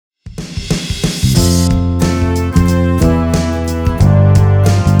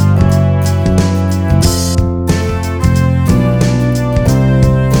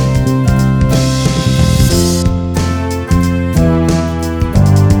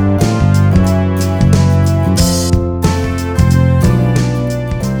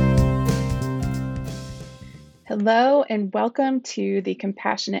Hello, and welcome to the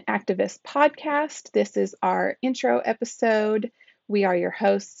Compassionate Activist podcast. This is our intro episode. We are your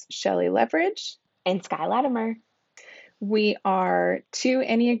hosts, Shelley Leverage. And Sky Latimer. We are two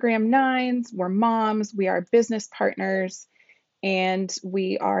Enneagram 9s. We're moms. We are business partners. And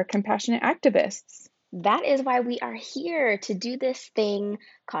we are compassionate activists. That is why we are here to do this thing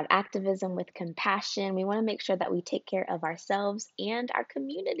called activism with compassion. We want to make sure that we take care of ourselves and our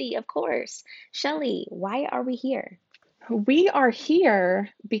community, of course. Shelley, why are we here? We are here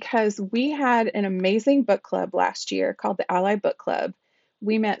because we had an amazing book club last year called the Ally Book Club.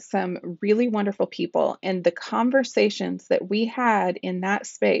 We met some really wonderful people, and the conversations that we had in that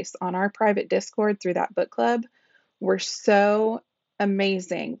space on our private Discord through that book club were so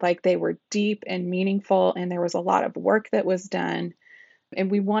amazing. Like they were deep and meaningful, and there was a lot of work that was done.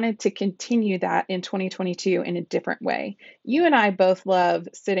 And we wanted to continue that in 2022 in a different way. You and I both love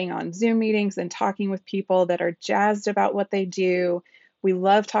sitting on Zoom meetings and talking with people that are jazzed about what they do. We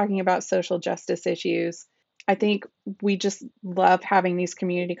love talking about social justice issues. I think we just love having these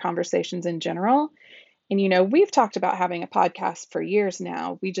community conversations in general. And, we've talked about having a podcast for years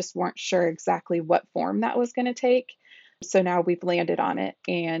now. We just weren't sure exactly what form that was going to take. So now we've landed on it.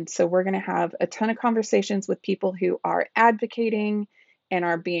 And so we're going to have a ton of conversations with people who are advocating and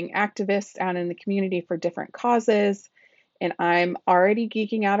are being activists out in the community for different causes. And I'm already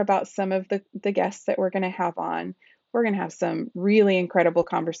geeking out about some of the guests that we're going to have on. We're going to have some really incredible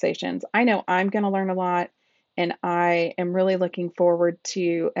conversations. I know I'm going to learn a lot. And I am really looking forward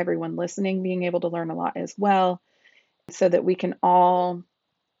to everyone listening being able to learn a lot as well, so that we can all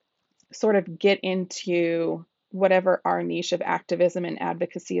sort of get into whatever our niche of activism and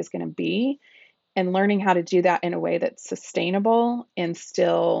advocacy is going to be, and learning how to do that in a way that's sustainable and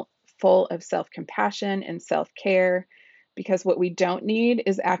still full of self-compassion and self-care, because what we don't need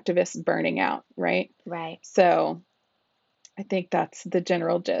is activists burning out, right? Right. So I think that's the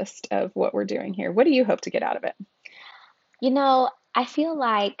general gist of what we're doing here. What do you hope to get out of it? I feel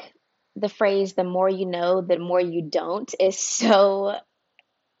like the phrase, the more you know, the more you don't, is so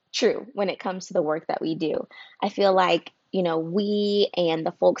true when it comes to the work that we do. I feel like, we and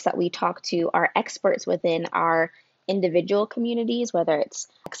the folks that we talk to are experts within our individual communities, whether it's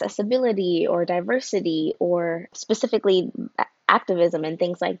accessibility or diversity or specifically activism and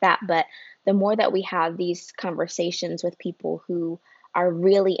things like that. But the more that we have these conversations with people who are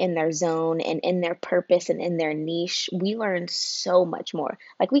really in their zone and in their purpose and in their niche, we learn so much more.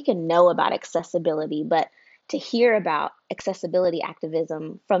 Like we can know about accessibility, but to hear about accessibility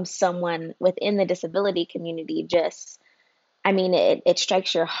activism from someone within the disability community it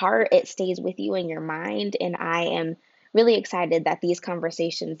strikes your heart, it stays with you in your mind. And I am really excited that these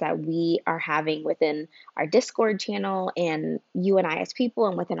conversations that we are having within our Discord channel and you and I as people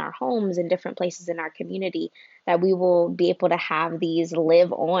and within our homes and different places in our community, that we will be able to have these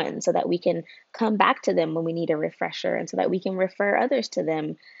live on so that we can come back to them when we need a refresher and so that we can refer others to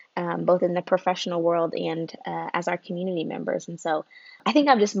them, both in the professional world and as our community members. And so I think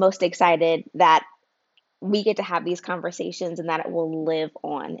I'm just most excited that we get to have these conversations and that it will live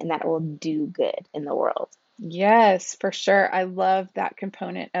on and that it will do good in the world. Yes, for sure. I love that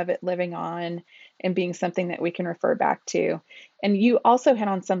component of it living on and being something that we can refer back to. And you also hit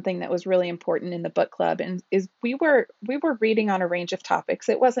on something that was really important in the book club, and is we were reading on a range of topics.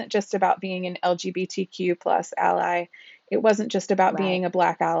 It wasn't just about being an LGBTQ plus ally. It wasn't just about Right. being a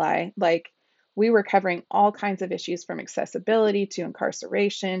Black ally. Like we were covering all kinds of issues from accessibility to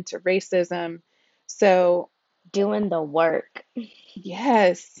incarceration to racism. So Doing the work.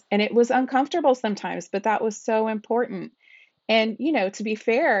 yes, and it was uncomfortable sometimes, but that was so important. And, to be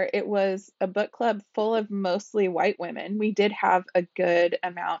fair, it was a book club full of mostly white women. We did have a good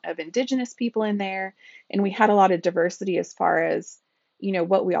amount of Indigenous people in there, and we had a lot of diversity as far as,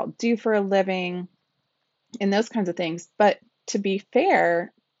 what we all do for a living and those kinds of things. But to be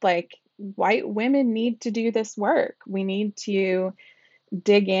fair, like white women need to do this work. We need to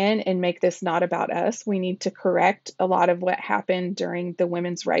dig in and make this not about us. We need to correct a lot of what happened during the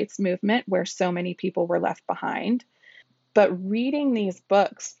women's rights movement, where so many people were left behind. But reading these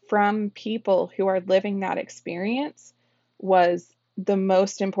books from people who are living that experience was the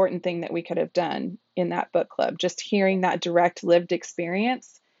most important thing that we could have done in that book club. Just hearing that direct lived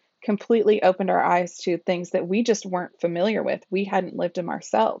experience completely opened our eyes to things that we just weren't familiar with. We hadn't lived them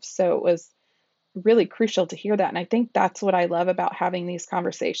ourselves. So it was really crucial to hear that. And I think that's what I love about having these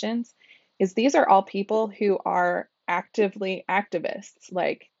conversations is these are all people who are actively activists.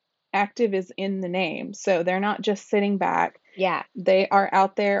 Like active is in the name. So they're not just sitting back. Yeah. They are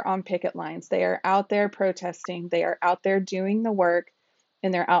out there on picket lines. They are out there protesting. They are out there doing the work.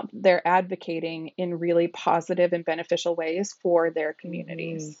 and they're out there advocating in really positive and beneficial ways for their Hmm.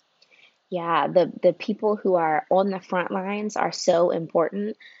 communities. Yeah, the people who are on the front lines are so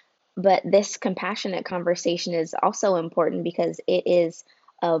important. But this compassionate conversation is also important because it is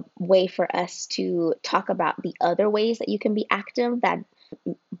a way for us to talk about the other ways that you can be active that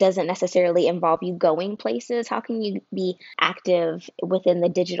doesn't necessarily involve you going places. How can you be active within the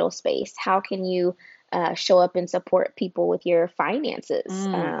digital space? How can you show up and support people with your finances?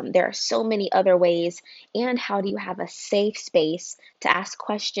 Mm, There are so many other ways. And how do you have a safe space to ask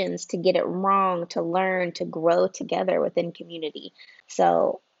questions, to get it wrong, to learn, to grow together within community?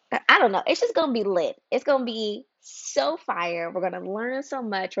 So I don't know. It's just going to be lit. It's going to be so fire. We're going to learn so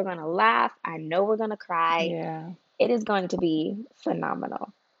much. We're going to laugh. I know we're going to cry. yeah. It is going to be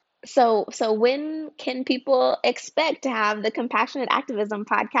phenomenal. So when can people expect to have the Compassionate Activism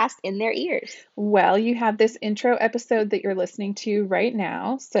podcast in their ears? Well, you have this intro episode that you're listening to right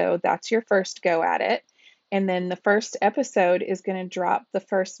now. So that's your first go at it. And then the first episode is going to drop the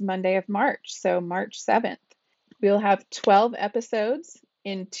first Monday of March. So March 7th. We'll have 12 episodes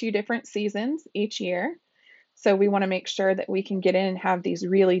in 2 different seasons each year. So we want to make sure that we can get in and have these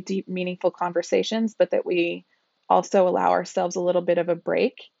really deep, meaningful conversations, but that we also allow ourselves a little bit of a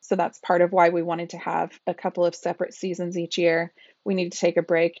break. So that's part of why we wanted to have a couple of separate seasons each year. We need to take a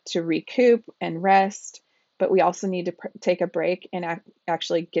break to recoup and rest, but we also need to take a break and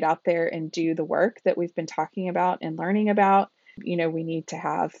actually get out there and do the work that we've been talking about and learning about. We need to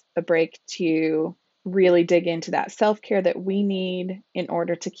have a break to really dig into that self care that we need in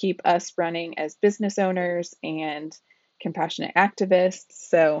order to keep us running as business owners and compassionate activists.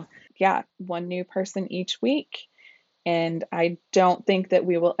 So, yeah, one new person each week. And I don't think that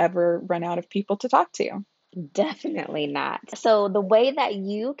we will ever run out of people to talk to. Definitely not. So, the way that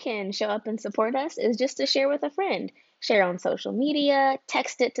you can show up and support us is just to share with a friend. Share on social media,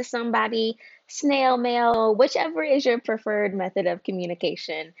 text it to somebody, snail mail, whichever is your preferred method of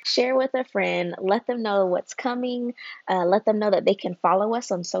communication. Share with a friend, let them know what's coming, let them know that they can follow us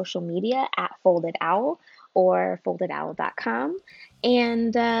on social media at Folded Owl or foldedowl.com.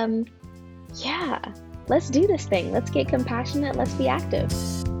 And yeah, let's do this thing. Let's get compassionate. Let's be active.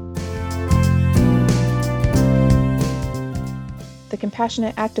 The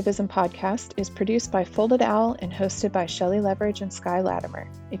Compassionate Activism podcast is produced by Folded Owl and hosted by Shelley Leverage and Sky Latimer.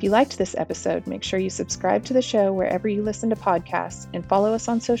 If you liked this episode, make sure you subscribe to the show wherever you listen to podcasts and follow us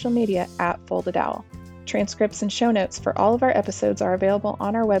on social media at Folded Owl. Transcripts and show notes for all of our episodes are available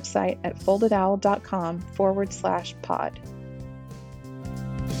on our website at foldedowl.com/pod.